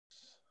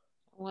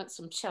want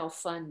some chow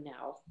fun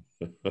now.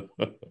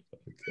 Okay.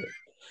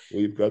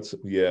 We've got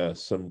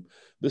some,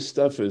 this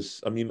stuff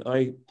is, I mean,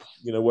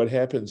 what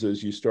happens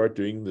is you start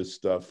doing this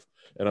stuff,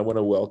 and I want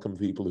to welcome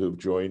people who've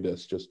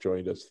just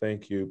joined us.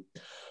 Thank you.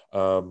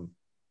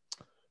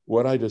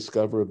 What I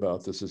discover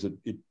about this is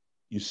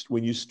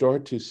when you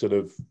start to sort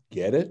of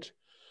get it,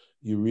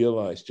 you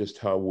realize just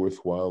how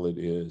worthwhile it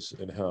is,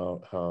 and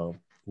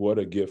what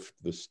a gift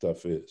this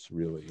stuff is,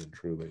 really and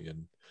truly.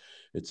 And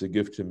it's a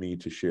gift to me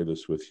to share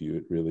this with you.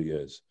 It really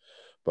is.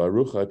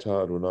 Baruch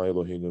atah Adonai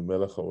Eloheinu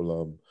melech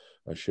haolam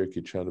asher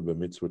kitshanu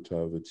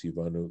b'mitzvotav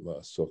v'tzivanu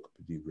la'asok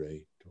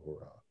b'divrei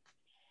Torah.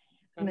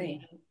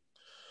 Amen.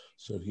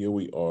 So here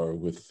we are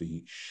with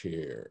the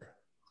share.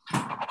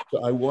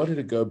 So I wanted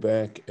to go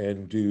back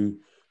and do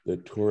the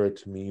Torah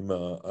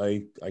Temimah.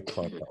 I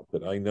can't help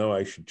it. I know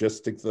I should just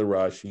stick to the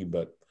Rashi,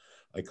 but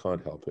I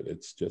can't help it.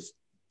 It's just.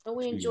 Oh,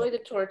 we enjoy the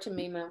Torah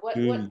Temimah. What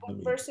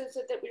verse is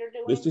it that we're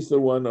doing? This is the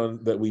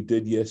one that we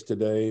did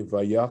yesterday.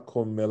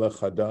 Vayakom melech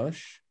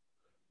hadash,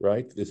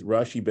 right? This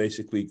Rashi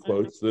basically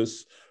quotes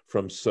this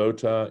from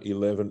Sota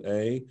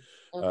 11a.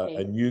 Okay.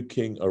 A new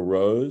king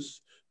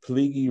arose.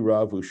 Pligi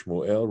Rav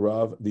Sh'mot.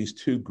 Rav. These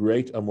two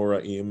great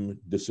Amoraim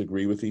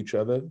disagree with each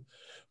other.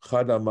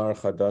 Chad Amar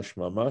Chadash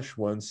Mamash.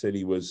 One said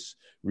he was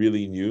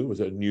really new, was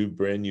a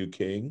brand new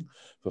king.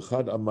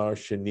 V'chad Amar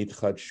Shenit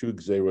Chadshu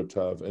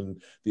Gzerotav.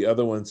 And the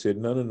other one said,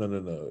 no.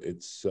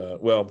 It's,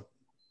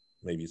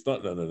 maybe it's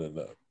not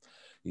no.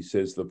 He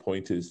says the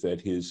point is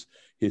that his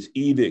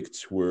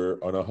edicts were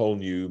on a whole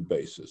new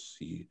basis.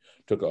 He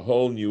took a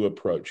whole new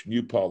approach,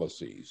 new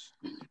policies.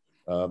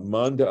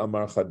 Manda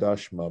Amar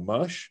Chadash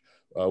Mamash.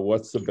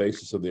 What's the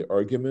basis of the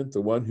argument?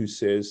 The one who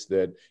says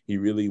that he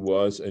really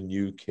was a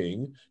new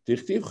king.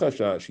 Dichtiv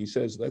Chashash, he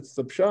says that's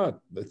the pshat.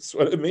 That's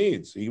what it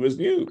means. He was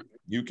new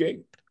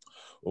king.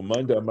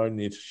 Umanda Amar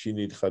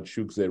Shinit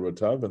Chadshuk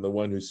Zerotav, and the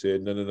one who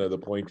said, no, the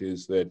point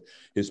is that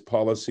his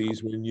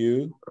policies were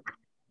new.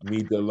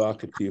 Because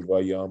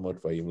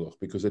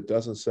it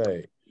doesn't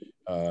say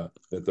that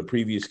the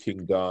previous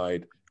king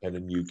died and a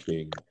new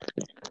king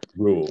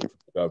ruled,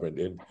 governed.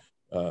 And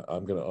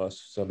I'm going to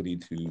ask somebody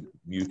to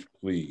mute,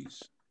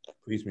 please.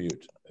 Please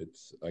mute.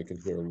 I can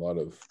hear a lot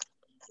of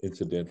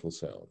incidental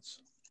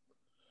sounds.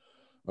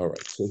 All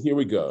right, so here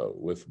we go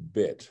with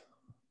bet.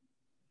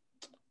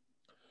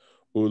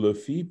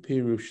 Ulefi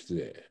perush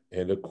zeh,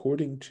 and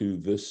according to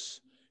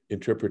this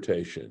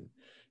interpretation,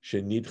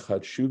 Shenit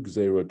Chadshu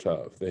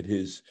Gzerotav, that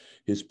his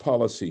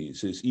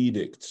policies, his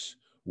edicts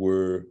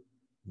were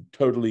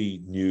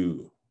totally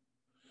new.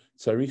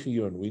 Tzarich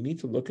Yun, we need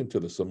to look into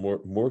this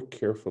more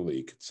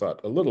carefully,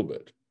 a little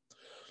bit.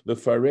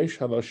 Lefaresh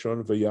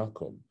halashon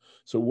vayakom.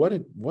 So what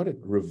it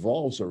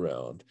revolves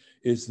around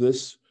is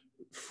this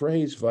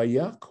phrase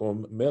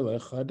vayakom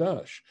melech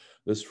hadash.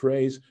 This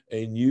phrase,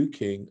 a new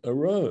king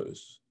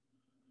arose.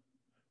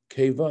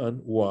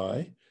 Kevan,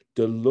 why?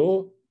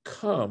 Delo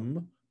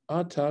kam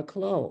ata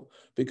klal,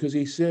 because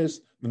he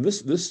says, and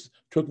this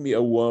took me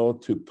a while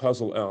to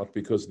puzzle out,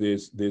 because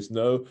there's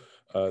no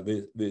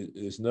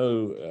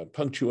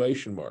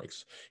punctuation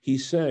marks.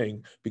 He's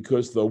saying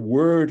because the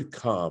word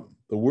come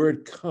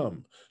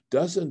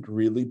doesn't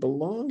really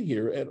belong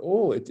here at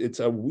all. It's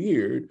a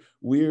weird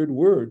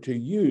word to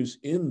use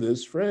in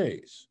this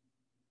phrase.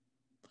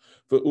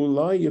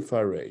 V'ulai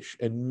yafaresh,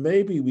 and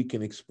maybe we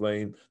can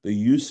explain the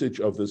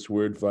usage of this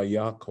word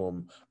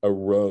vayakom,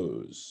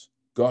 arose,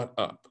 got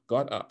up.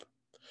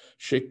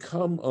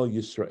 Shekam al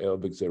Yisrael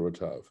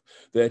b'gzerotav,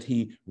 that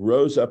he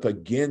rose up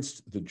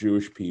against the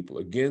Jewish people,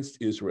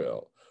 against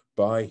Israel,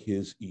 by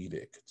his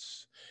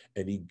edicts.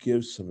 And he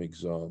gives some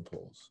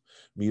examples.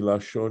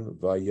 Milashon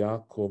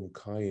vayakom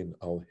kain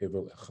al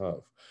hevel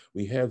echav.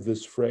 We have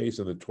this phrase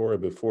in the Torah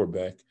before,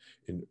 back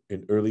in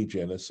early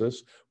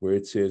Genesis, where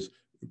it says,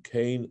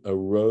 Cain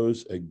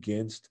arose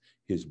against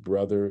his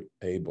brother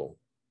Abel.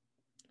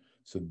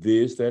 So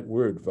there's that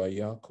word,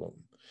 vayakom.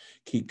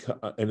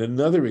 And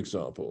another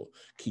example,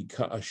 ki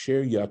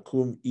ka'asher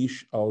yakum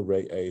ish al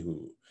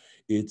re'ehu.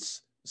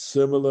 It's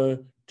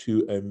similar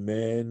to a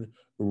man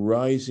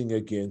rising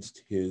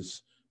against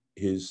his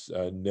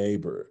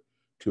neighbor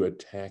to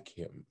attack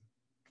him.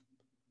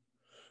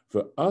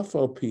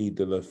 V'afal pi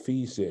de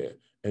lafizeh,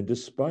 and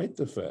despite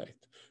the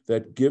fact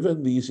that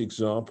given these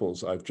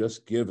examples I've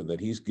just given,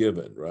 that he's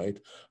given, right?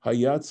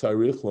 Hayat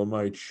tzarich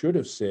lomar, it should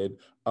have said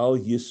al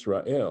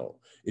Yisrael.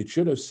 It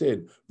should have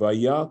said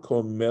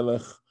vayakom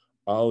melech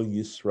al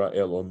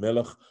Yisrael, or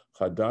melech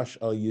chadash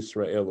al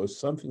Yisrael, or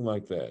something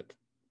like that.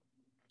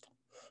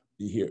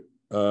 Here,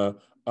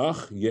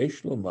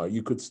 yesh lomar,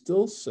 you could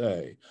still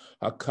say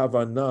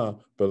hakavana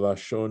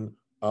belashon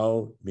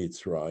al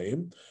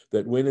Mitzrayim,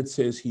 that when it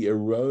says he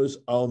arose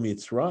al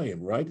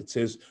Mitzrayim, right? It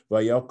says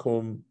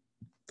vayakom.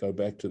 Go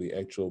back to the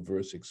actual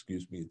verse,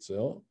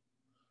 itself,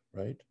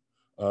 right?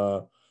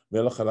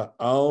 Melech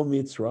al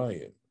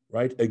Mitzrayim,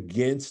 right?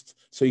 Against,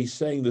 so he's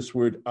saying this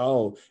word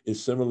al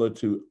is similar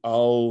to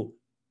al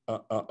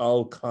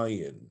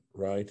Kayin,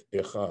 right?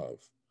 Echav.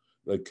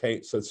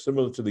 So it's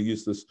similar to the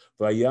use of this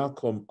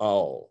vayakom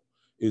al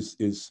is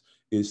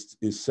is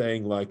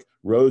saying like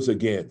rose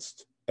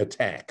against,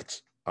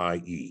 attacked,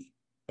 i.e.,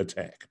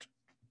 attacked.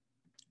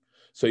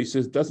 So he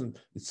says,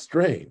 it's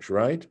strange,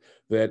 right?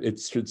 That it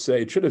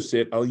should have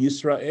said Al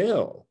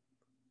Yisrael.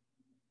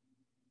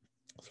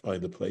 Let's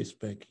find the place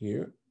back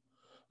here.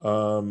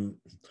 Ach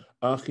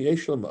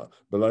Yeshlama,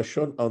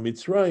 Belashon Al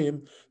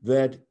Mitzrayim,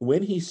 that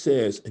when he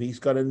says, and he's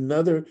got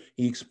another,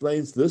 he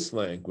explains this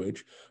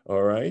language,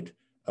 all right,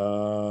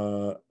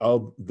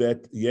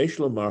 that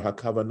Yeshlomar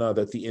HaKavanah,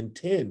 that the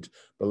intent,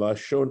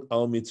 Belashon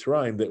Al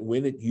Mitzrayim, that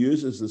when it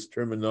uses this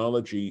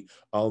terminology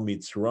Al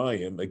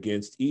Mitzrayim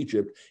against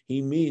Egypt,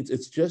 he means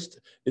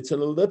it's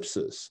an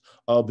ellipsis.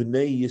 Al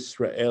Bnei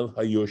Yisrael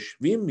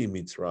HaYoshvim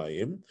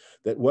Mitzrayim,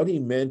 that what he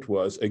meant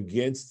was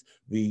against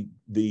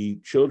the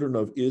children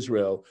of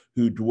Israel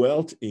who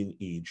dwelt in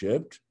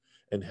Egypt.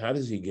 And how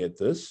does he get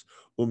this?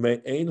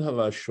 Ume'ein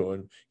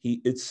halashon,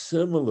 it's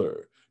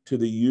similar to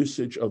the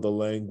usage of the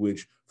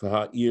language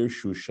V'ha'ir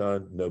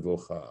Shushan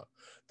Nevocha.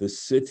 The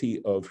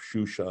city of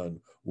Shushan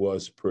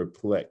was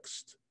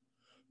perplexed.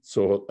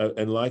 So,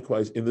 and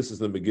likewise, and this is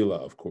the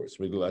Megillah, of course,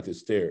 Megillat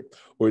Esther,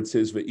 or it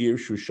says V'ir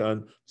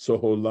Shushan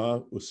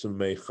Sohola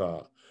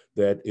Usamecha,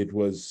 that it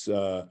was,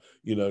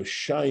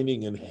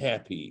 shining and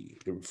happy,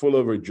 full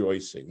of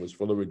rejoicing, I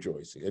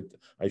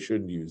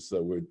shouldn't use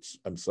the words,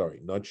 I'm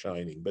sorry, not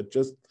shining, but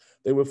just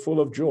they were full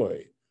of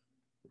joy,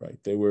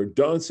 right? They were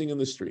dancing in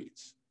the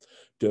streets.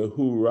 Because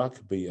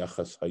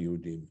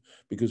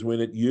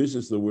when it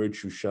uses the word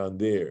Shushan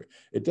there,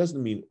 it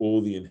doesn't mean all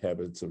the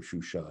inhabitants of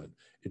Shushan.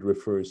 It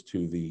refers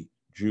to the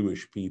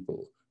Jewish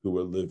people who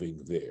were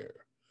living there.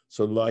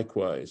 So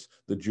likewise,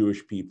 the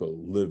Jewish people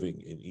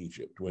living in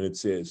Egypt, when it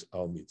says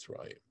Al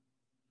Mitzrayim.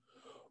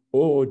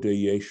 Or de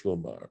Yesh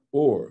Lomar,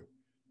 or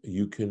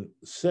you can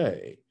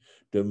say,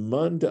 the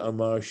man de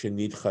amar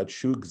shenit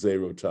chadshu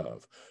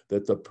gzerotav,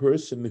 that the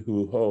person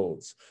who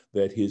holds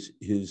that his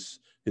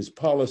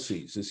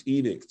policies, his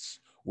edicts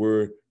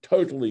were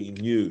totally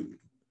new,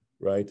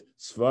 right?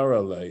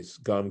 Svara leis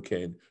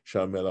gamken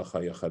shamelach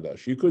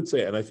hayachadash. You could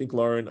say, and I think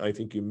Lauren,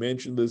 you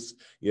mentioned this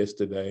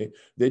yesterday,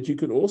 that you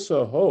could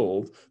also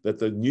hold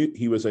that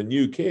he was a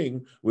new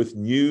king with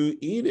new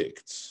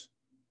edicts.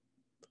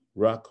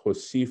 Rak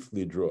hosif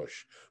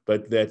lidrosh,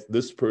 but that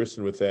this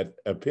person with that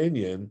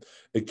opinion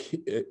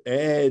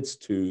adds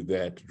to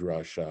that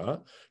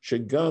drasha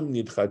shegam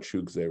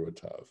nidchadshu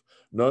gzerotav.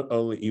 Not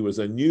only he was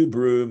a new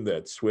broom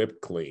that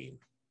swept clean,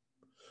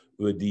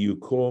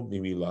 v'diyuko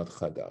mimilat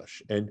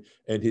chadash, and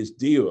his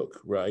diuk,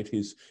 right?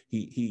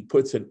 He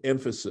puts an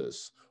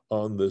emphasis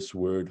on this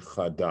word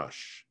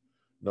chadash,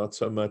 not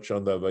so much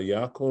on the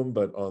vayakum,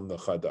 but on the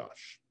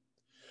chadash.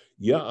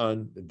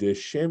 Ya'an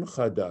deshem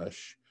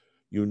chadash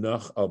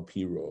yunach al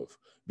pirov,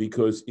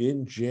 because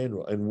in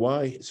general, and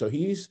why? So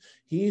he's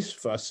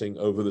fussing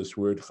over this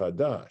word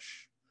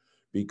chadash,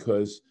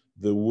 because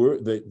the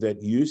word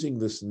that using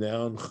this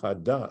noun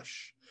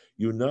chadash,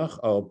 yunach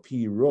al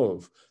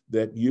pirov,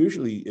 that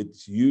usually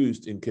it's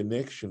used in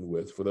connection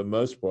with, for the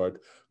most part,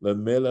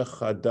 lemelech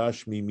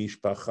chadash mi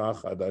mishpacha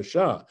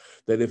chadasha,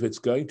 that if it's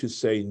going to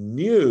say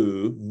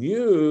new,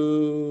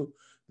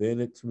 then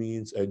it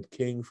means a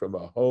king from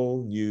a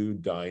whole new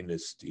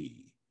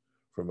dynasty,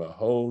 from a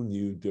whole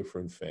new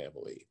different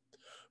family.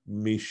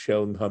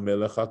 Mishel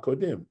hamelech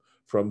hakodim,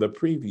 from the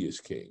previous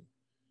king.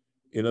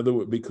 In other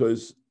words,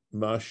 because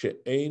however,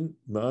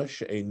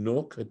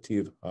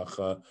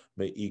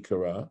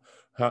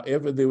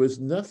 there was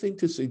nothing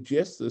to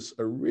suggest this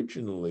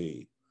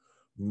originally.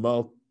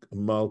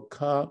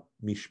 Malka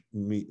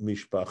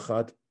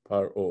mishpachat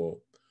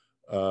paro.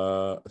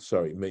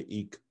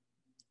 Me'ik.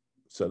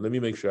 So let me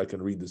make sure I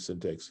can read the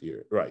syntax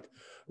here. Right.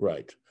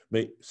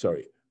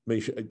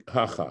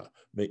 Hacha.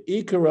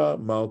 Me'ikara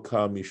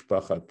malka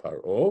mishpachat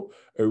paro.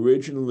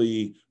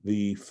 Originally,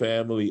 the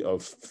family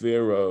of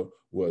Pharaoh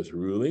was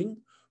ruling.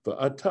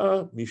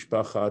 V'ata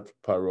mishpachat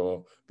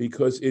paro,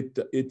 because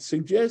it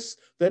suggests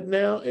that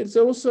now it's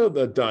also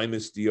the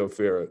dynasty of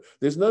Pharaoh.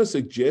 There's no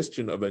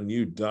suggestion of a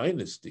new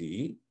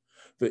dynasty.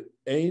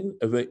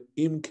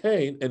 V'im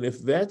kain, and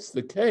if that's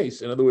the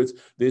case, in other words,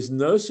 there's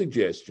no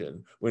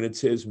suggestion when it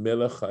says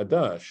melech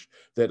hadash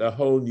that a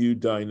whole new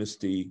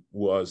dynasty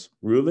was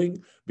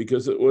ruling,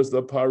 because it was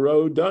the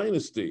Paro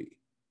dynasty.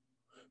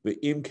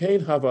 V'im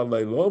kain hava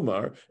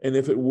leilomar, and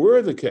if it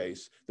were the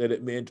case that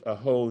it meant a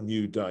whole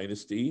new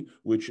dynasty,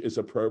 which is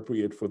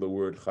appropriate for the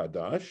word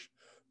chadash,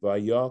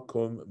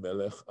 vayakum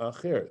melech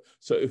acher.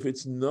 So if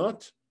it's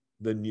not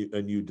a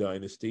new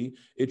dynasty,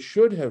 it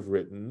should have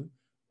written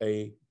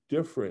a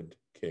different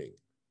king,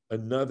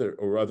 another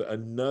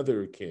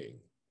king.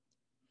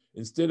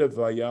 Instead of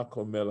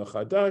vayakom melech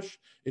hadash,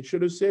 it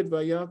should have said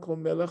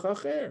vayakom melech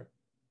acher.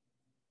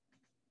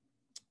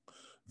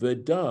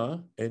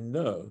 Veda, and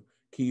no,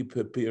 ki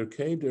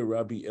Pirkei de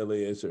Rabbi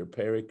Eliezer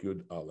Perek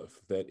Yud Aleph,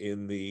 that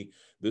in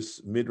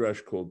this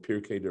midrash called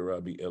Pirkei de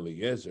Rabbi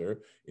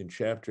Eliezer in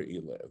chapter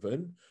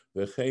 11,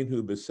 v'chein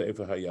hu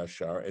b'Sefer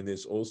HaYashar, and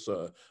there's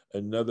also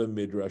another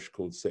midrash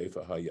called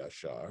Sefer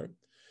HaYashar,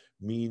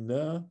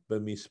 Mina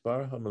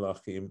b'mispar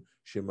hamalachim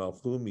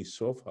shemalchu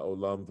misof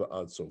ha'olam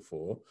va'ad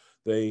sofo.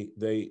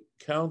 They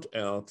count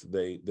out,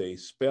 they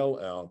spell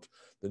out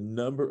the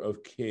number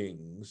of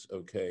kings,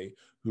 okay,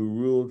 who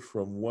ruled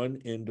from one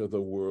end of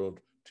the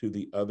world to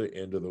the other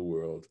end of the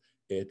world.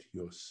 Et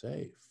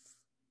Yosef.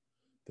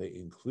 They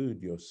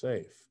include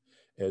Yosef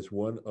as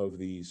one of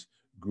these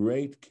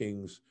great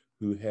kings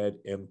who had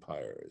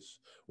empires.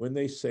 When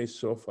they say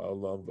Sof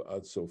ha'olam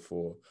va'ad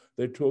sofo,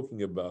 they're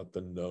talking about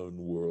the known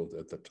world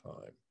at the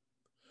time.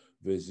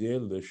 V'zeh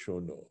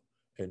leshono.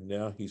 And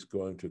now he's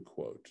going to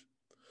quote,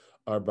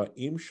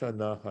 Arba'im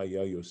shana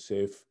haya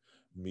Yosef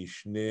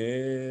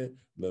mishneh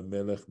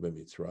lemelech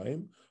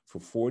b'Mitzrayim. For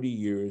 40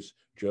 years,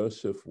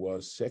 Joseph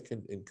was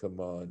second in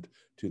command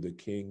to the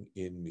king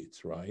in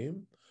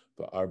Mitzrayim.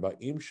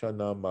 V'arba'im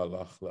shana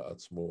malach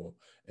la'atzmo.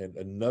 And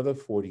another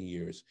 40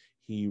 years,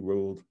 he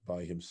ruled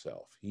by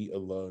himself. He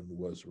alone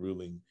was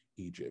ruling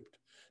Egypt.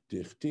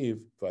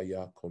 Dichtiv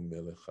vayakom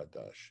melech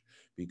chadash.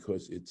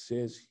 Because it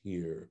says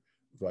here,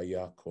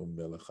 Vayakom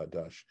melech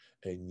chadash,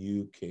 a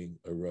new king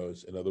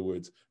arose. In other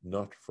words,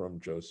 not from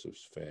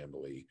Joseph's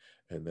family,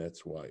 and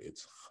that's why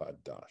it's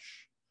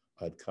chadash.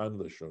 Ad kan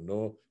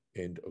leshono,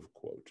 end of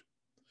quote.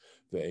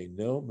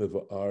 Ve'eno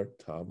miva'ar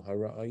tam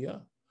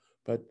hara'aya.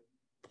 But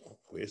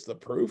where's the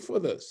proof for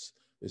this?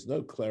 There's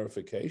no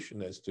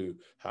clarification as to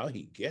how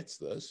he gets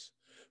this.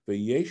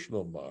 Ve'yesh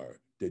lomar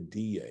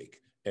dediyek,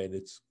 and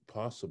it's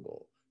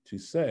possible to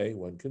say,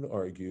 one can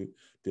argue,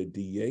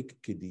 dediyek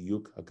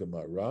k'diyuk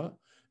hagemara.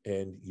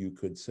 And you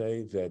could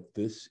say that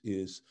this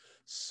is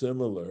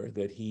similar,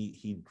 that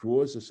he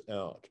draws us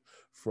out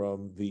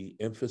from the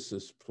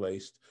emphasis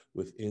placed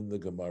within the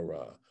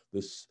Gemara,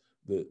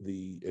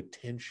 the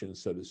attention,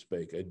 so to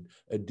speak.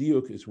 A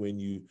diuk is when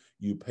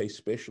you pay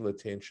special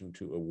attention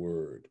to a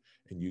word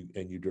and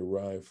you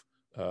derive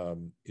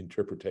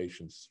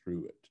interpretations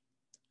through it.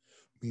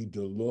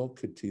 Midolo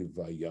ketiv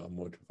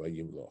vayamot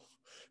vayimloch,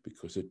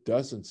 because it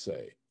doesn't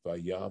say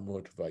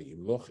vayamot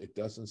vayimloch. It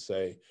doesn't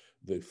say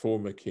the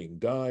former king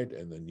died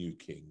and the new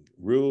king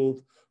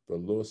ruled.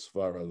 And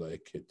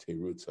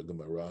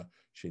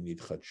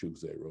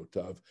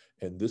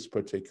this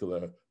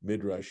particular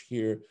midrash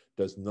here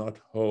does not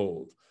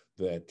hold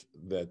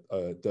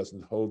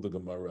doesn't hold the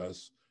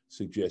Gemara's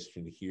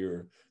suggestion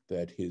here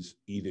that his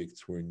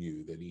edicts were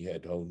new, that he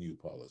had whole new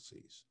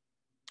policies.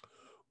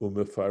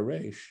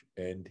 Umefaresh,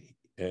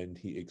 and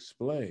he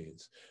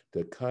explains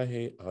the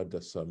kahe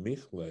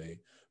adasamichle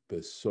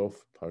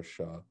besof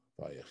parsha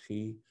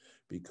vayachi,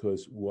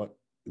 because what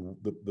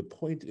the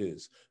point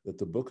is that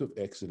the book of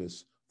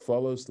Exodus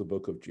follows the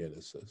book of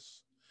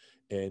Genesis.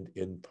 And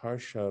in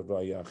Parsha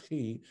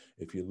Vayachi,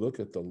 if you look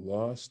at the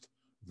last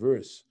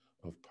verse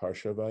of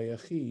Parsha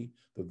Vayachi,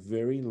 the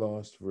very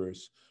last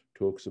verse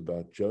talks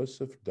about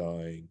Joseph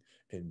dying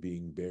and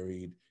being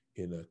buried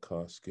in a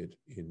casket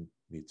in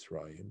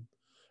Mitzrayim.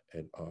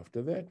 And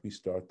after that, we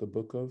start the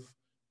book of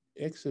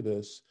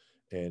Exodus,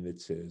 and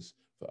it says,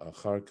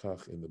 V'achar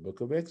kach, in the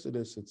book of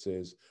Exodus, it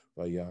says,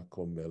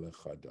 Vayakom melech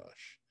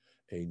chadash,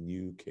 a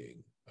new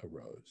king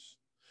arose.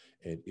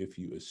 And if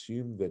you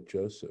assume that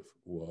Joseph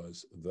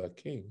was the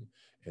king,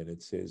 and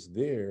it says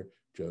there,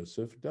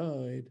 Joseph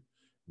died,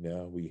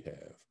 now we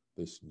have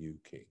this new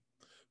king.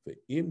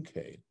 Ve'im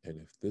kain, and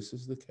if this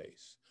is the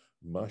case,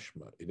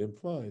 mashma, it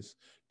implies,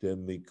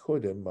 then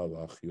mikodem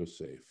malach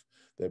Yosef,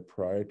 that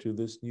prior to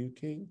this new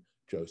king,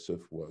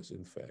 Joseph was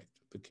in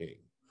fact the king.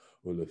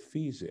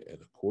 Ulefize,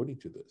 and according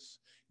to this,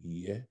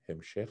 yeh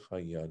hemshech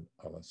hayan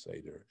ala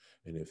seder.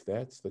 And if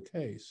that's the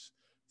case,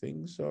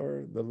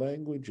 the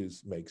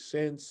languages make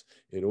sense.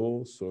 It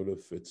all sort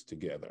of fits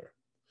together.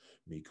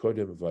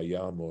 Mikodem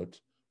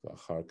vayamot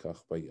v'achar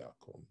kach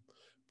vayakom.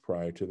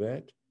 Prior to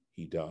that,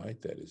 he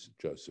died. That is,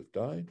 Joseph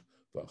died.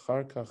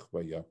 V'achar kach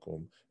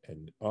vayakom,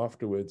 and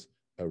afterwards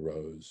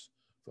arose.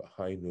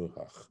 V'hainu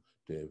hach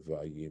de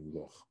vayim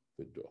loch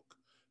v'dok.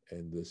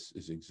 And this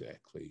is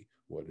exactly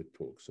what it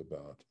talks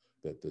about,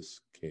 that this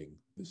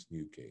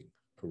new king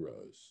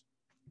arose.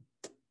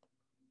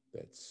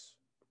 That's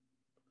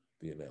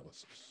the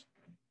analysis.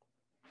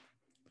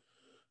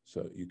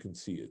 So you can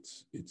see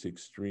it's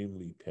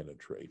extremely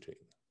penetrating.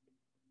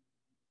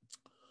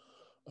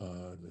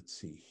 Let's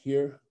see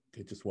here.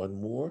 Okay, just one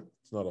more.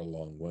 It's not a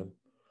long one.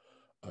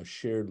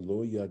 Asher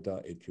lo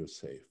yada et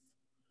Yosef.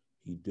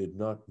 He did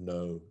not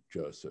know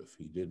Joseph.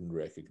 He didn't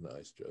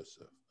recognize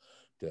Joseph.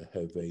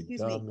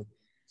 Excuse me.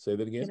 Say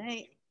that again.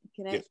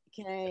 Can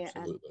I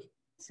add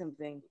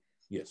something?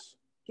 Yes.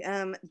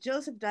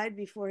 Joseph died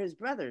before his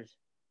brothers.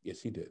 Yes,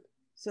 he did.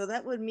 So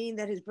that would mean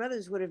that his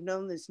brothers would have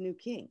known this new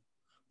king.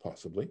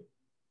 Possibly.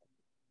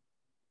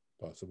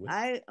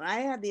 I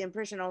had the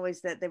impression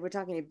always that they were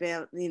talking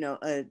about,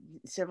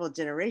 several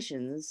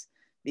generations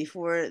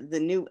before the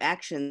new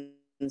action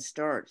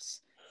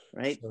starts,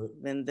 right? So,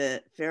 then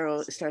the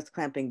Pharaoh starts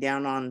clamping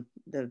down on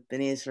the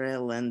Bnei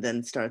Israel and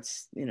then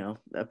starts,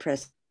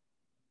 oppressing.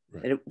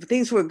 Right.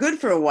 Things were good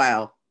for a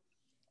while.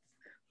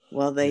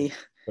 Well, they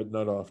but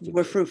not often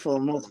were fruitful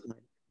and multiplied.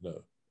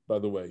 No. By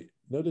the way,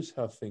 notice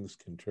how things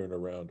can turn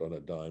around on a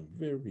dime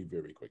very,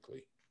 very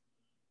quickly.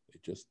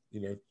 It just,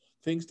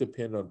 things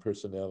depend on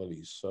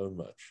personalities so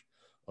much.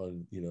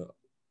 On,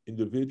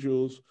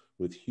 individuals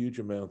with huge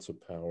amounts of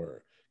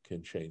power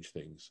can change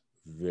things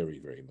very,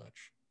 very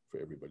much for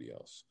everybody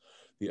else.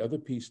 The other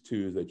piece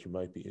too that you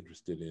might be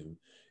interested in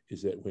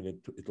is that when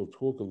it'll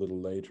talk a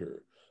little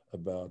later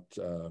about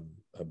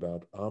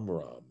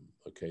Amram,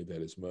 okay,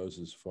 that is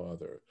Moses'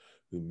 father,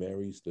 who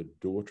marries the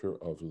daughter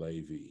of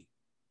Levi,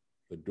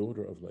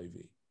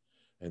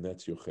 and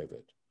that's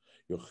Yocheved.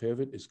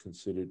 Yocheved is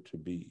considered to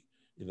be,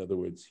 in other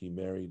words, he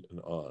married an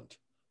aunt.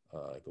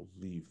 I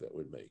believe that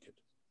would make it.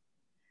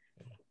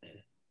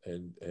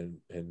 And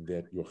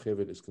that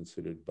Yocheved is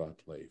considered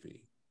Bat Levi.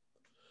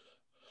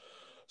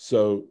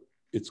 So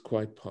it's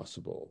quite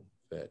possible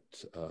that,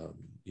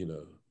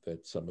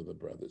 that some of the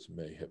brothers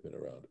may have been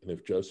around. And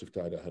if Joseph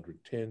died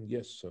 110,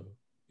 yes, so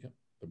yeah,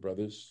 the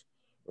brothers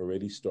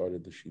already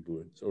started the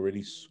Shibud,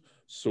 already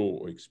saw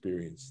or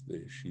experienced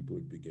the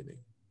Shibud beginning.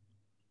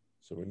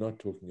 So we're not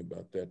talking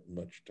about that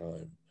much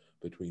time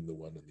between the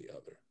one and the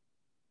other.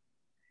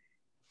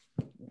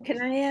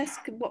 Can I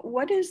ask,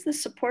 what is the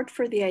support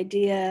for the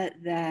idea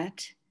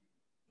that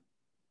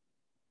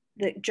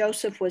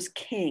Joseph was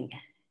king?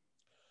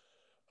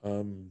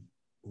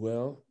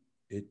 Well,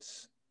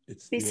 it's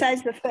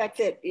besides the fact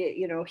that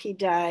he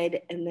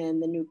died and then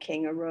the new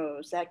king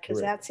arose. That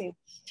seems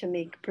to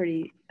me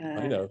pretty.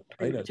 I know.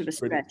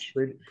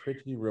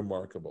 Pretty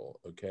remarkable.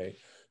 Okay,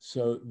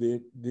 so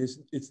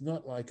it's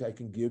not like I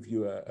can give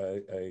you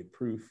a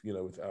proof,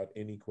 without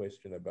any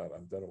question about. I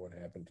don't know what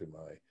happened to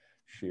my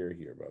share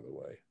here, by the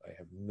way. I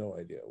have no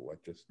idea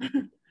what just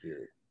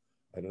disappeared.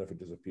 I don't know if it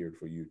disappeared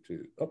for you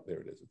too. Oh, there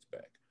it is. It's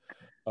back.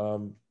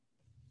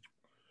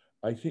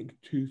 I think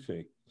two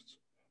things.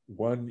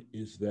 One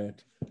is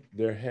that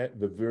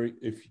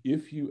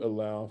if you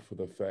allow for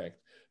the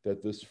fact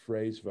that this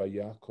phrase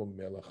Vayakom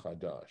Melech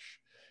Hadash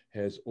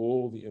has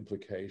all the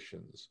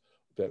implications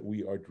that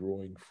we are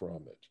drawing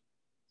from it.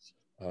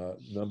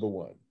 Number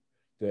one,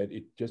 that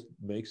it just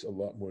makes a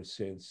lot more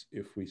sense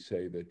if we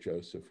say that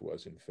Joseph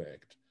was in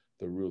fact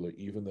the ruler,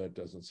 even though it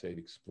doesn't say it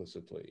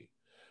explicitly.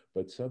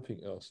 But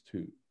something else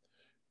too.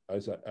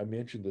 As I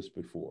mentioned this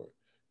before,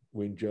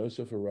 when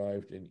Joseph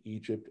arrived in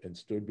Egypt and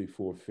stood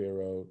before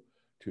Pharaoh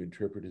to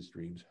interpret his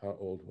dreams, how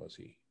old was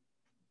he?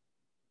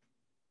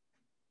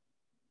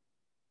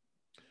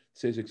 It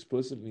says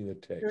explicitly in the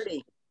text,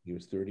 30. He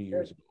was 30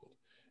 years old,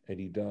 and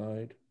he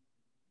died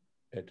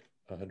at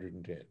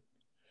 110,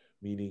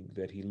 meaning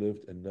that he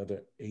lived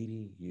another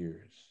 80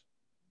 years.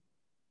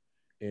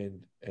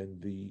 And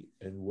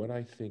what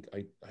I think,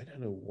 I don't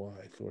know why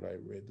I thought I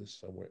read this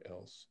somewhere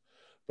else,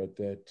 but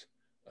that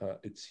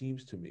it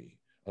seems to me,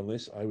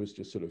 unless I was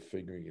just sort of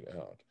figuring it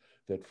out,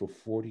 that for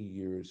 40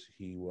 years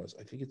he was,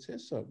 I think it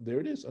says so. There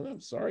it is. Oh, I'm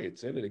sorry, it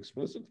said it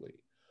explicitly.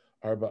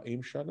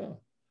 Arba'im Shana.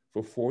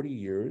 For 40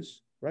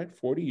 years, right?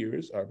 40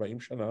 years, Arba'im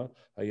Shana,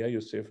 Haya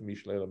Yosef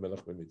Mishlei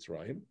Melech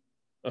b'Mitzrayim.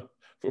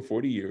 For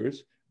 40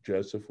 years,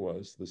 Joseph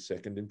was the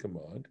second in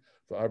command.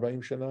 For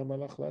Arba'im Shana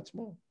Malach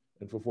Latzmo.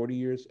 And for 40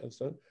 years, and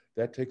so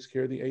that takes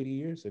care of the 80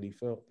 years that he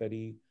felt that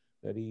he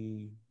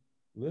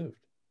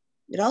lived.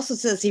 It also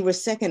says he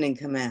was second in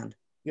command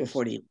for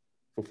 40 years.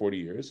 For 40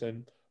 years,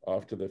 and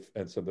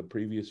so the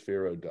previous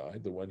Pharaoh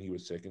died, the one he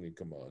was second in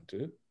command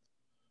to.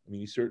 I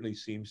mean, he certainly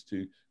seems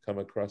to come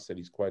across that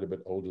he's quite a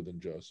bit older than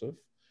Joseph.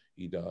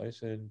 He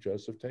dies, and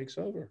Joseph takes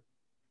over.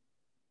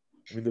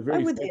 I mean, Why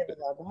would they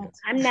allow that?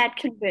 I'm not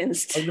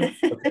convinced. Oh, no.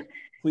 Okay.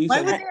 Please.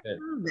 Why would they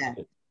allow that?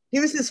 Okay. He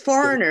was this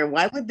foreigner.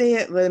 Why would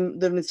the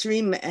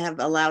Mitzrayim have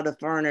allowed a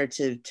foreigner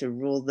to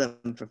rule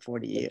them for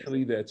 40 years?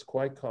 Actually, that's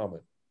quite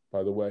common.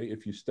 By the way,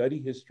 if you study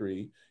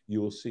history,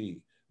 you will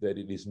see that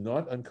it is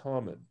not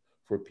uncommon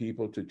for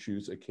people to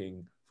choose a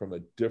king from a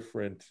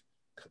different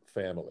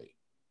family.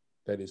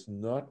 That is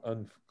not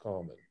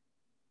uncommon.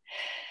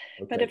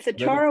 Okay. But if the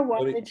Torah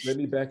wanted... Let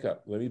me back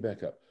up.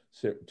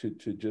 So,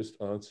 to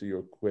just answer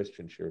your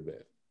question,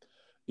 Sherbeth,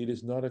 it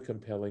is not a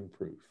compelling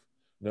proof.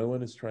 No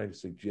one is trying to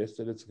suggest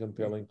that it's a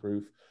compelling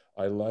proof.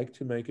 I like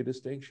to make a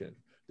distinction.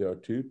 There are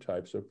two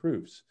types of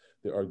proofs.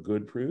 There are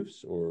good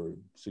proofs or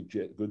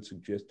good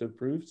suggestive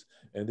proofs,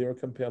 and there are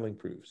compelling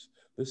proofs.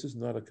 This is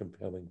not a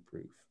compelling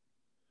proof,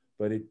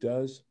 but it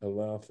does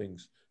allow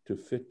things to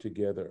fit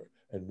together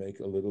and make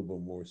a little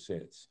bit more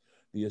sense.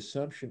 The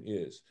assumption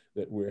is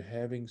that we're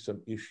having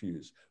some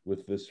issues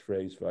with this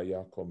phrase,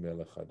 Vayakom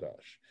Melech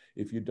Hadash.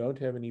 If you don't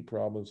have any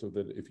problems with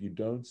it, if you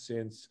don't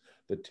sense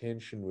the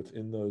tension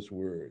within those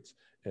words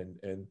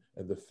and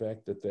the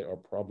fact that they are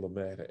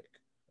problematic,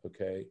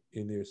 okay,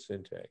 in their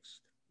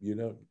syntax,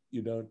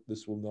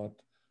 this will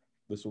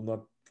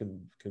not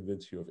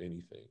convince you of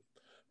anything.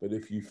 But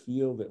if you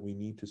feel that we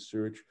need to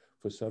search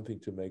for something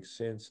to make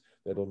sense,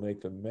 that'll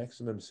make the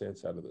maximum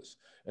sense out of this.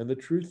 And the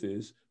truth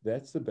is,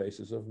 that's the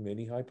basis of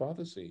many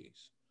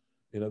hypotheses.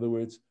 In other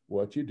words,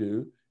 what you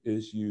do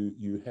is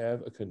you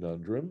have a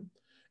conundrum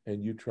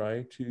and you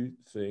try to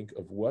think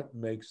of what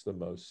makes the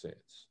most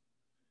sense.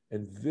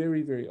 And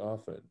very, very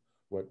often,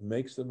 what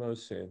makes the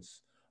most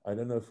sense, I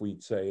don't know if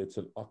we'd say it's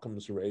an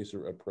Occam's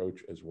razor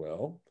approach as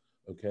well,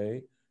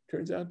 okay,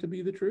 turns out to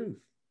be the truth.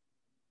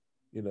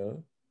 you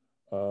know.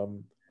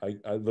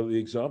 The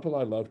example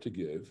I love to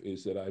give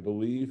is that I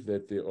believe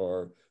that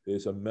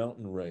there's a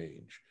mountain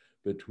range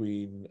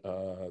between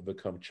the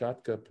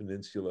Kamchatka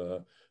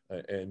Peninsula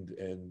and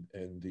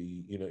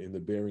the in the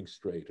Bering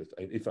Strait,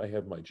 if I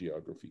have my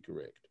geography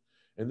correct.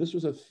 And this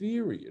was a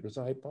theory; it was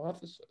a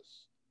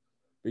hypothesis,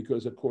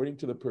 because according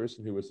to the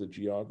person who was the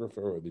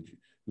geographer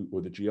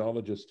or the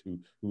geologist who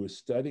was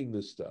studying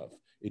this stuff,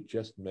 it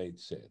just made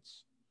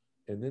sense.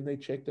 And then they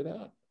checked it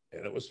out,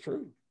 and it was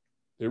true.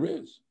 There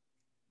is.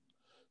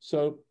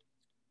 So,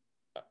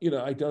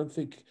 I don't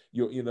think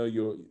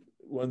your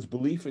one's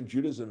belief in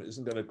Judaism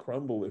isn't going to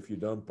crumble if you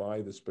don't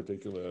buy this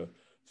particular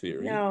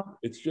theory. No,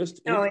 It's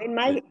just no. In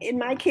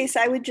my case,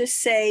 I would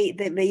just say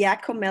that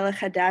Vayakom Melech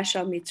Hadash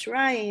al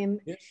Mitzrayim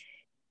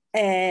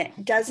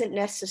doesn't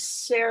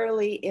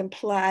necessarily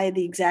imply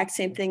the exact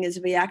same thing as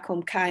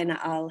Vayakom Kaina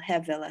al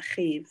Hevel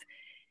Achiv.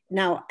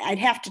 Now, I'd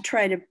have to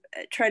try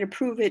to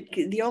prove it.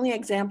 The only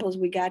examples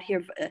we got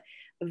here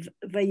of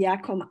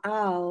Vayakom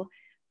al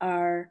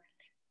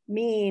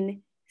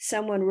mean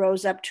someone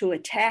rose up to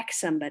attack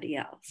somebody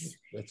else.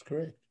 That's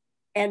correct.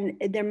 And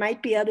there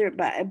might be other,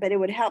 but it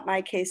would help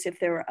my case if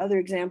there were other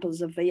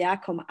examples of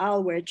Vayakom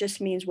al where it just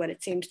means what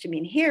it sees to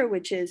mean here,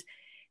 which is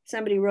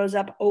somebody rose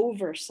up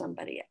over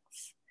somebody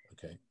else.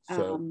 Okay,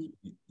 so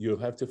you'll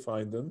have to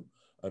find them.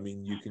 I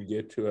mean, you can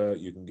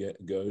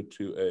go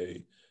to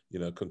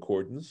a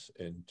concordance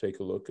and take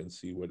a look and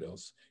see what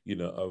else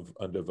of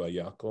under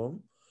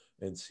Vayakom,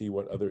 and see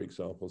what other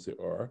examples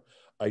there are.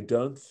 I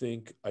don't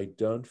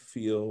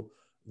feel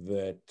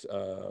that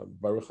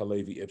Baruch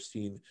Halevi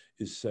Epstein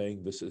is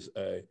saying this is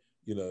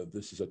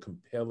a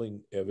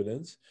compelling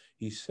evidence.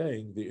 He's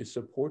saying there is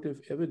supportive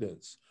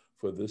evidence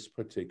for this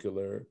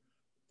particular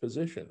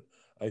position.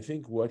 I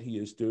think what he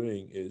is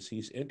doing is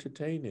he's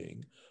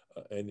entertaining,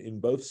 and in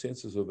both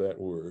senses of that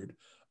word,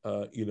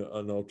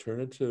 an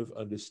alternative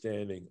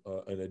understanding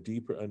and a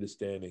deeper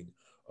understanding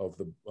of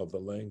the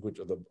language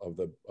of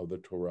the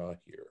Torah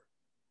here.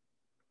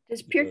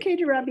 Does Pirkei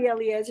de Rabbi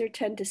Eliezer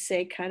tend to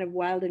say kind of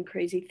wild and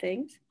crazy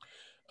things?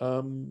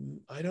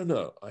 I don't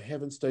know. I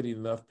haven't studied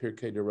enough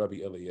Pirkei de Rabbi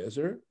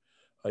Eliezer.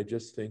 I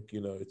just think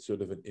it's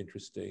sort of an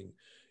interesting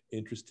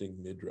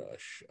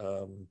midrash.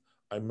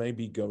 I may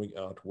be going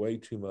out way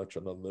too much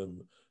on a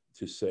limb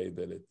to say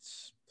that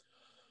it's,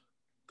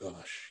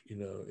 gosh,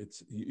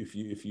 it's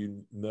if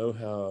you know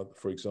how,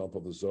 for example,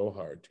 the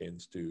Zohar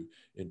tends to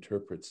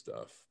interpret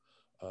stuff,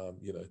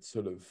 it's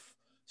sort of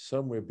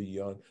somewhere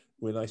beyond.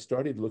 When I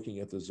started looking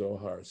at the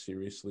Zohar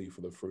seriously for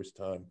the first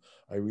time,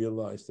 I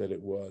realized that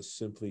it was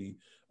simply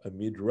a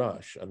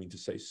midrash. I mean, to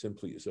say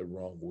simply is a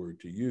wrong word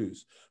to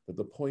use, but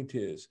the point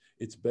is,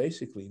 it's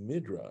basically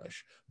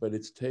midrash, but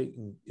it's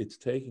taking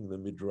the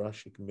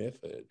midrashic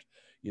method,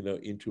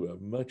 into a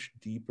much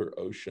deeper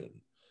ocean,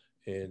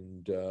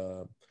 and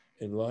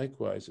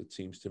likewise, it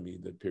seems to me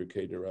that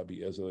Pirkei de Rabbi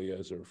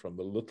Eliezer, from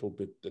the little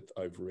bit that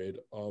I've read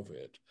of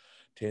it,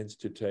 tends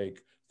to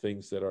take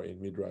things that are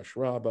in Midrash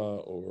Rabbah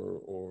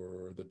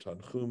or the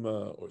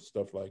Tanchuma or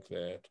stuff like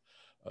that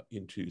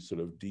into sort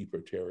of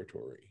deeper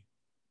territory.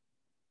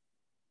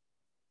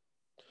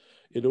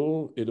 It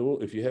all,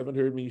 if you haven't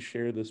heard me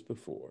share this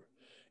before,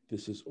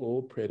 this is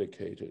all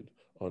predicated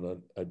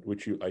on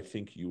which I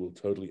think you will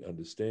totally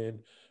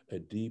understand, a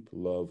deep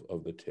love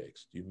of the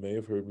text. You may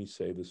have heard me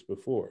say this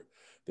before,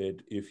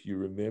 that if you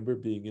remember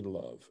being in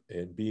love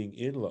and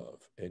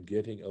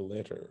getting a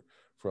letter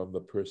from the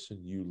person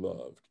you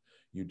loved,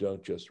 you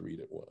don't just read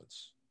it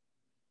once.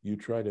 You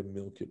try to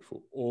milk it for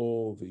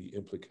all the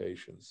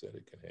implications that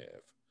it can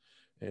have.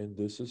 And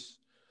this is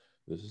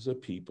a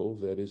people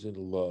that is in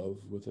love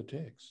with the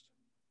text.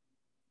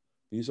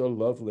 These are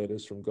love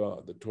letters from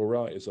God. The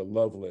Torah is a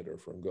love letter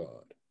from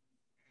God.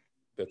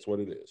 That's what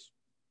it is.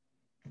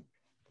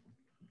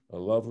 A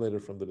love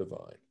letter from the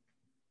divine.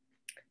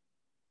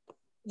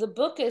 The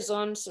book is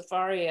on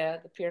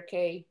Sefaria, the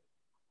Pirkei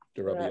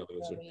de Rabbi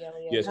Eliezer.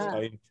 Yes,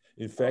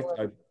 in fact,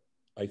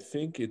 I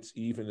think it's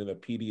even in a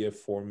PDF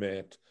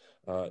format,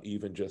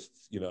 even just,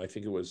 I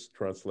think it was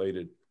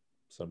translated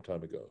some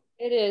time ago.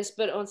 It is,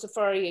 but on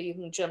Sefaria, you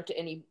can jump to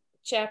any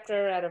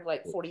chapter out of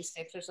like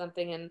 46 or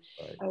something. And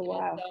right. Oh,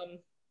 wow.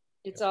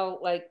 It's all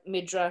like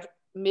midrash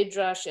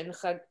and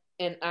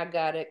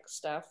agadic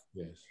stuff.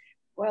 Yes.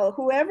 Well,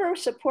 whoever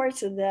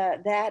supports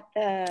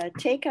that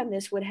take on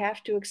this would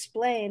have to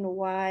explain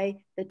why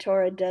the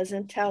Torah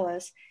doesn't tell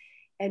us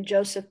and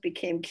Joseph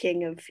became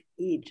king of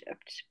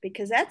Egypt,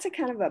 because that's a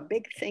kind of a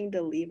big thing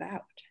to leave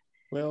out.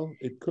 Well,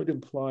 it could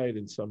imply it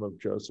in some of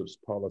Joseph's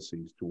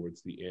policies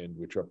towards the end,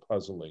 which are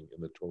puzzling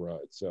in the Torah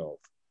itself,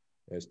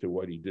 as to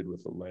what he did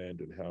with the land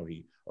and how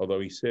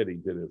although he said he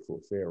did it for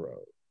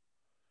Pharaoh.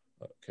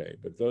 Okay,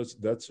 but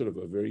that's sort of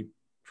a very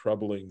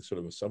troubling,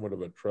 somewhat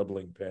of a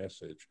troubling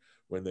passage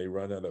when they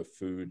run out of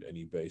food and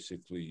he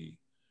basically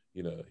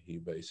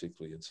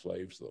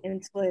enslaves them.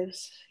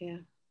 Enslaves, yeah.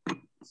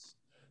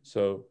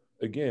 So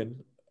again,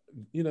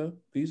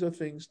 these are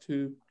things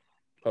to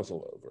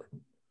puzzle over.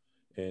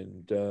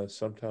 And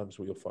sometimes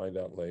we'll find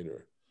out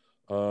later.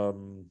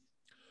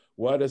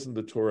 Why doesn't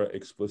the Torah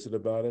explicit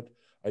about it?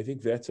 I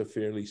think that's a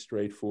fairly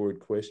straightforward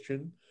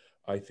question.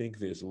 I think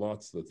there's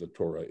lots that the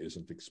Torah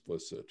isn't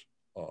explicit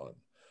on,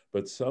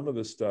 but some of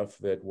the stuff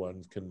that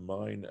one can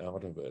mine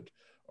out of it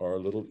are a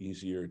little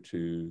easier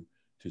to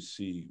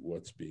see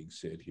what's being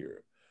said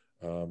here.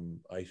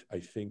 I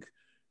think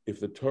if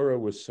the Torah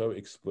was so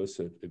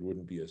explicit, it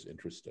wouldn't be as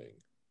interesting.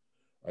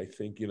 I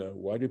think,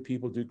 why do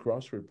people do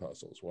crossword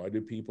puzzles? Why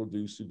do people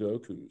do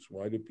Sudokus?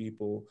 Why do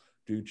people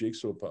do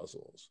jigsaw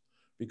puzzles?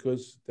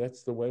 Because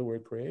that's the way we're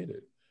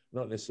created.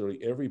 Not necessarily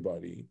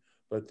everybody,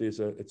 but it's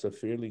a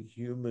fairly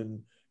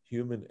human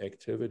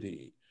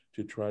activity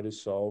to try to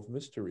solve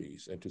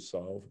mysteries and to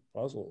solve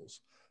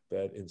puzzles.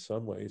 That in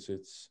some ways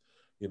it's,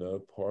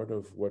 part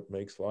of what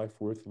makes life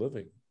worth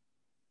living.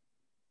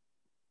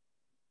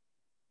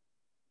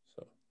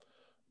 So,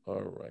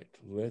 all right,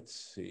 let's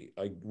see.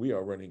 We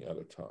are running out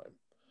of time.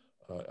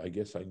 I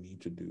guess I need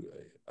to do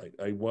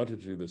I wanted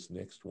to do this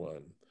next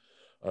one.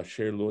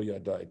 Asher lo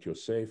yada et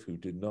Yosef, who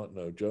did not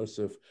know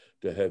Joseph,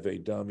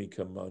 deheve dami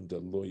kamanda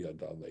lo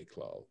yada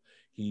leklal.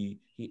 He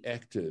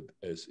acted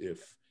as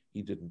if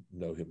he didn't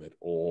know him at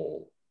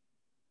all,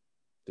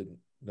 didn't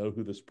know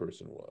who this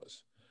person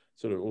was.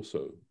 Sort of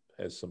also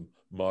has some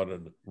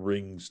modern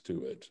rings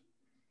to it.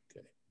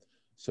 Okay,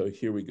 so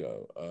here we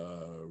go.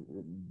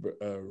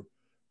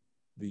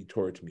 The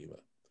Torah Temimah.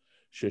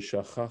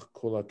 Sheshachach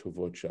kol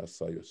hatovot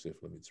she'asa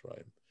Yosef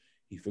leMitzrayim.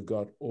 He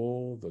forgot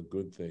all the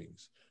good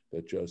things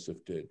that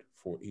Joseph did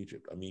for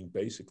Egypt. I mean,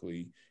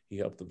 basically, he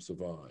helped them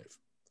survive.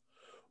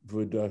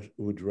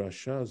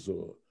 Udrasha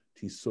zo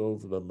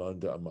tisov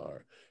lamanda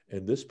amar.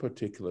 And this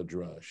particular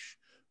drash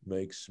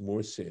makes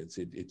more sense.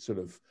 It sort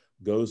of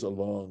goes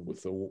along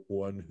with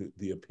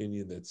the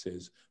opinion that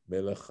says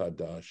Melech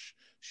Hadash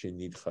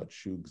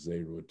shenidchatshu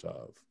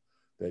gzeirotav.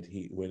 That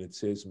when it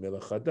says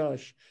Melech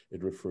Hadash,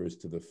 it refers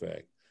to the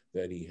fact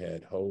that he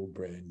had whole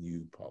brand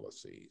new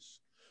policies,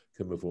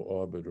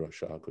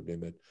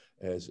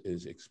 as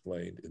is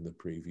explained in the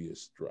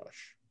previous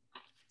drush.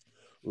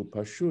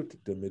 Upashut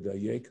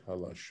demidayek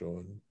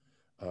halashon,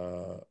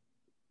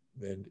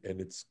 and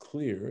it's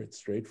clear, it's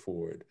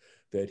straightforward,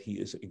 that he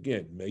is,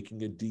 again,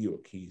 making a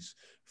diuk. He's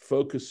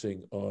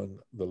focusing on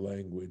the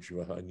language,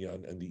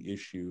 v'hanyan, and the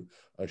issue,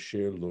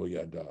 asher lo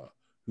yada,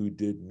 who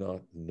did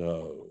not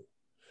know.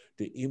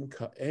 The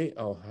imka'e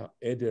al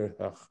ha'eder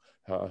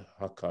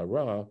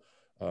hakara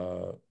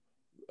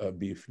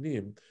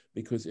bifnim,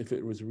 because if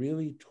it was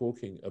really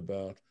talking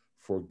about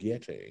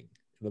forgetting,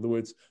 in other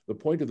words, the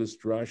point of this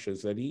drash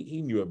is that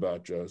he knew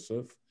about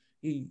Joseph.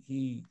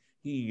 He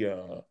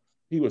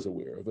was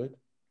aware of it.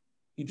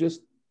 He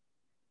just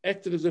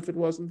acted as if it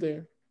wasn't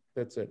there.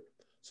 That's it.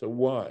 So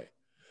why?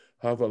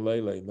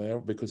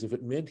 Havalele, because if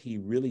it meant he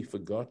really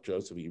forgot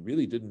Joseph, he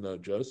really didn't know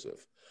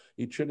Joseph,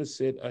 he should have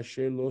said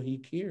Asher lo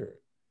hikir.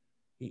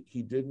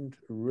 He didn't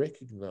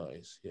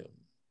recognize him.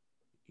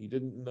 He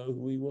didn't know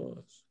who he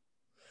was.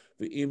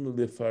 V'im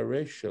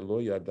lefaresh lo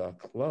yada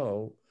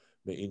klal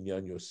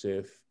me'inyan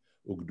Yosef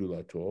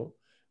ugdulato.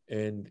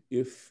 And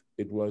if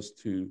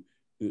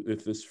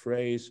this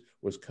phrase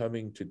was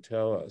coming to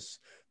tell us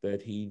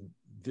that he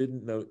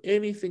didn't know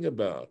anything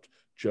about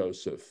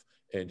Joseph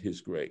and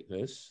his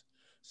greatness,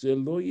 ze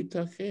lo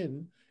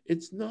yitachen,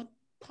 it's not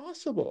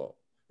possible.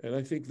 And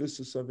I think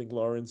this is something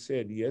Lauren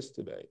said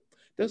yesterday.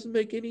 Doesn't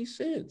make any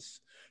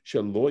sense.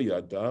 Shelo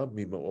yada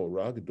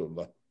mima'ora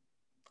gdola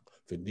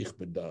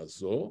v'nichbeda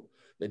zo,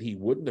 that he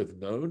wouldn't have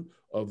known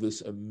of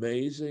this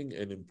amazing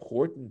and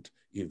important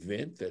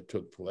event that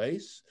took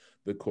place,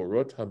 the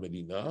Korot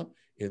HaMedina,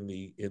 in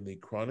the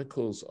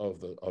chronicles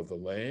of the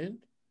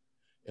land.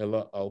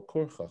 Ela al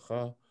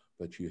korchacha,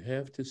 but you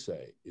have to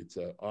say, it's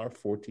a ar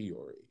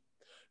fortiori,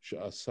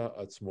 she'asa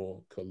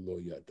atzmo kalo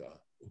yada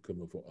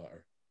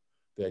ukemavoar,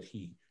 that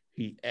he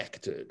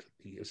acted,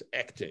 he is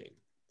acting.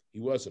 He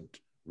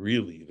wasn't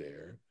really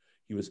there.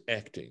 He was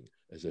acting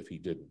as if he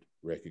didn't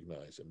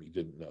recognize him. He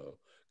didn't know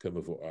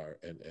Kemavoar,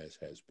 and as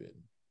has been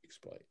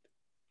explained.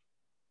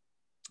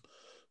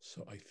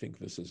 So I think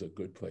this is a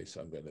good place.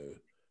 I'm going to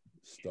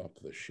stop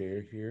the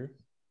share here.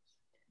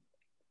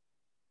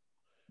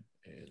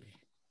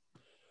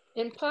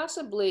 And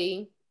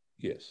possibly,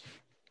 yes,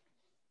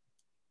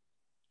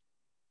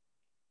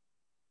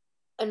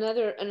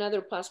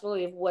 another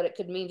possibility of what it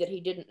could mean that he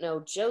didn't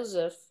know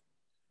Joseph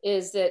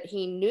is that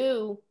he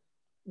knew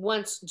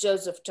once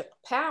Joseph took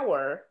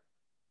power,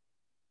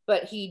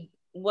 but he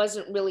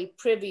wasn't really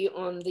privy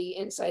on the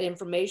inside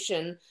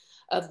information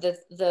of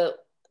the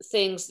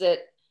things that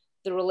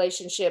the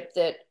relationship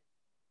that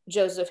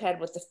Joseph had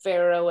with the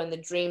Pharaoh and the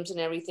dreams and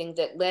everything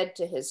that led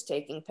to his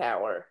taking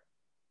power.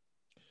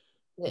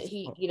 That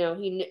he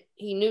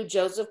knew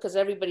Joseph because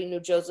everybody knew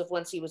Joseph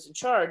once he was in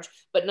charge,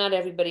 but not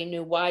everybody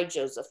knew why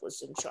Joseph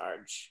was in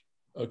charge.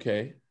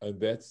 Okay,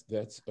 that's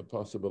a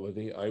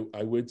possibility.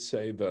 I would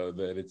say, though,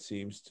 that it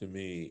seems to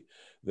me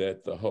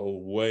that the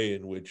whole way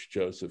in which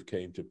Joseph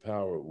came to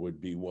power would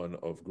be one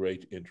of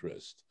great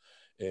interest.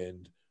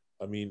 And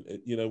I mean,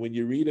 when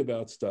you read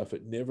about stuff,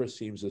 it never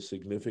seems as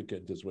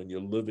significant as when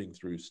you're living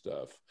through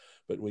stuff.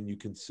 But when you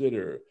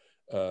consider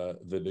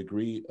the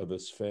degree of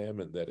this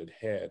famine that it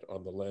had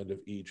on the land of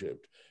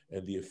Egypt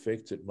and the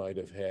effects it might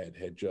have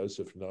had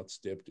Joseph not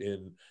stepped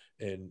in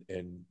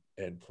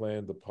and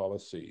planned the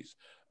policies.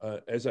 I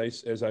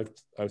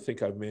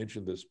think I've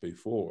mentioned this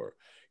before,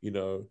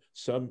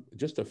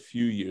 just a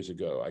few years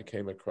ago, I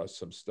came across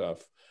some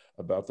stuff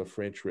about the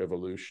French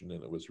Revolution,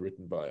 and it was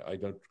written by,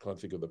 can't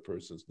think of the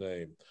person's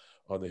name,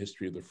 on the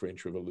history of the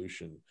French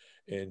Revolution.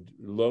 And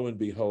lo and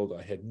behold,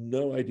 I had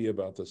no idea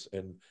about this,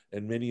 and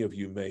many of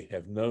you may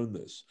have known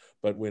this,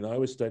 but when I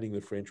was studying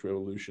the French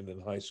Revolution in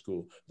high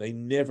school, they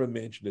never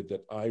mentioned it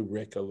that I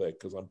recollect,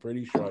 because I'm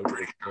pretty sure I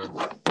would have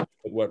known it.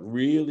 But what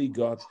really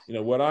got,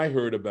 what I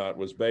heard about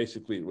was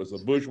basically it was the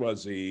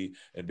bourgeoisie,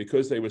 and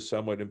because they were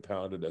somewhat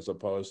impounded as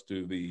opposed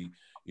to the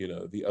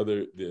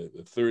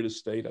third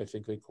estate, I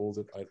think they called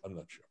it. I'm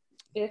not sure.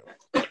 Yeah.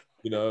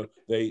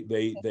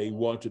 They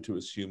wanted to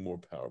assume more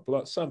power,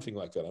 something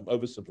like that. I'm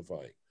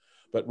oversimplifying.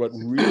 But what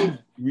really,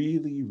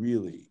 really,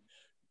 really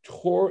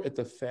tore at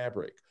the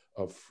fabric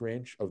of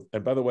French,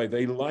 and by the way,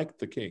 they liked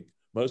the king.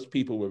 Most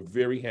people were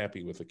very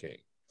happy with the king.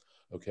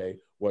 Okay,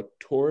 what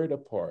tore it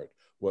apart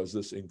was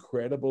this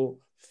incredible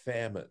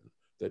famine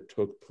that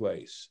took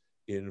place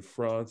in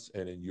France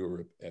and in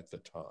Europe at the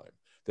time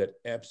that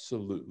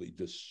absolutely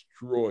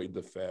destroyed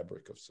the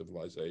fabric of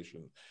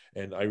civilization.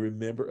 And I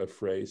remember a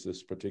phrase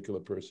this particular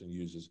person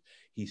uses.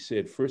 He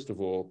said, first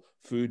of all,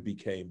 food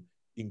became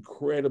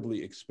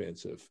incredibly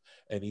expensive.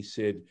 And he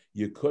said,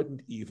 you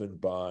couldn't even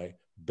buy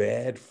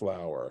bad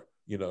flour,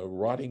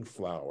 rotting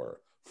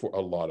flour for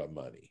a lot of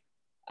money.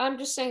 I'm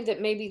just saying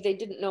that maybe they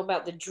didn't know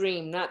about the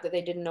dream, not that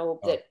they didn't know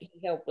that he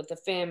helped with the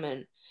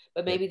famine,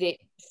 but maybe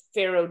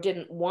Pharaoh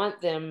didn't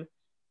want them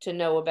to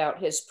know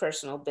about his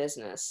personal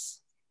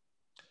business.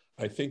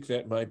 I think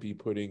that might be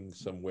putting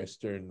some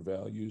Western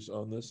values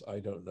on this. I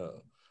don't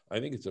know. I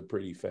think it's a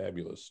pretty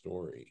fabulous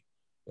story.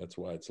 That's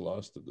why it's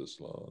lasted this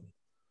long.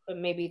 But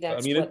maybe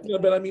that's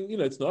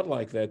it's not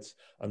like that's,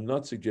 I'm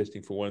not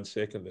suggesting for 1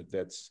 second that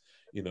that's,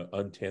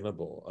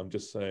 untenable. I'm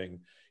just saying,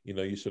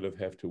 you sort of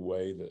have to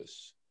weigh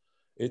this.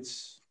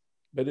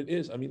 But it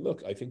is,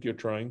 look, I think you're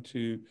trying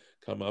to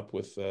come up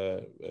with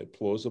a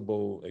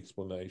plausible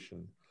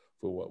explanation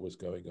for what was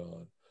going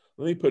on.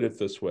 Let me put it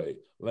this way.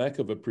 Lack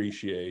of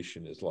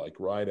appreciation is like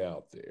right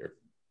out there.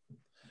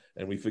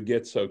 And we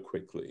forget so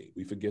quickly.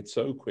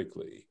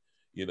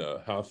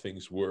 How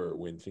things were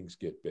when things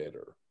get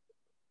better.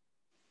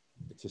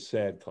 It's a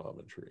sad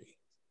commentary,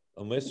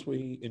 unless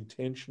we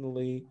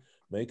intentionally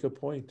make a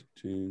point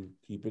to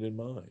keep it in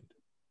mind.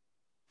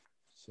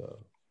 So,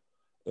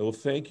 well,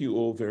 thank you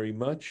all very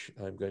much.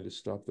 I'm going to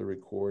stop the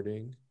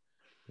recording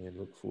and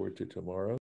look forward to tomorrow.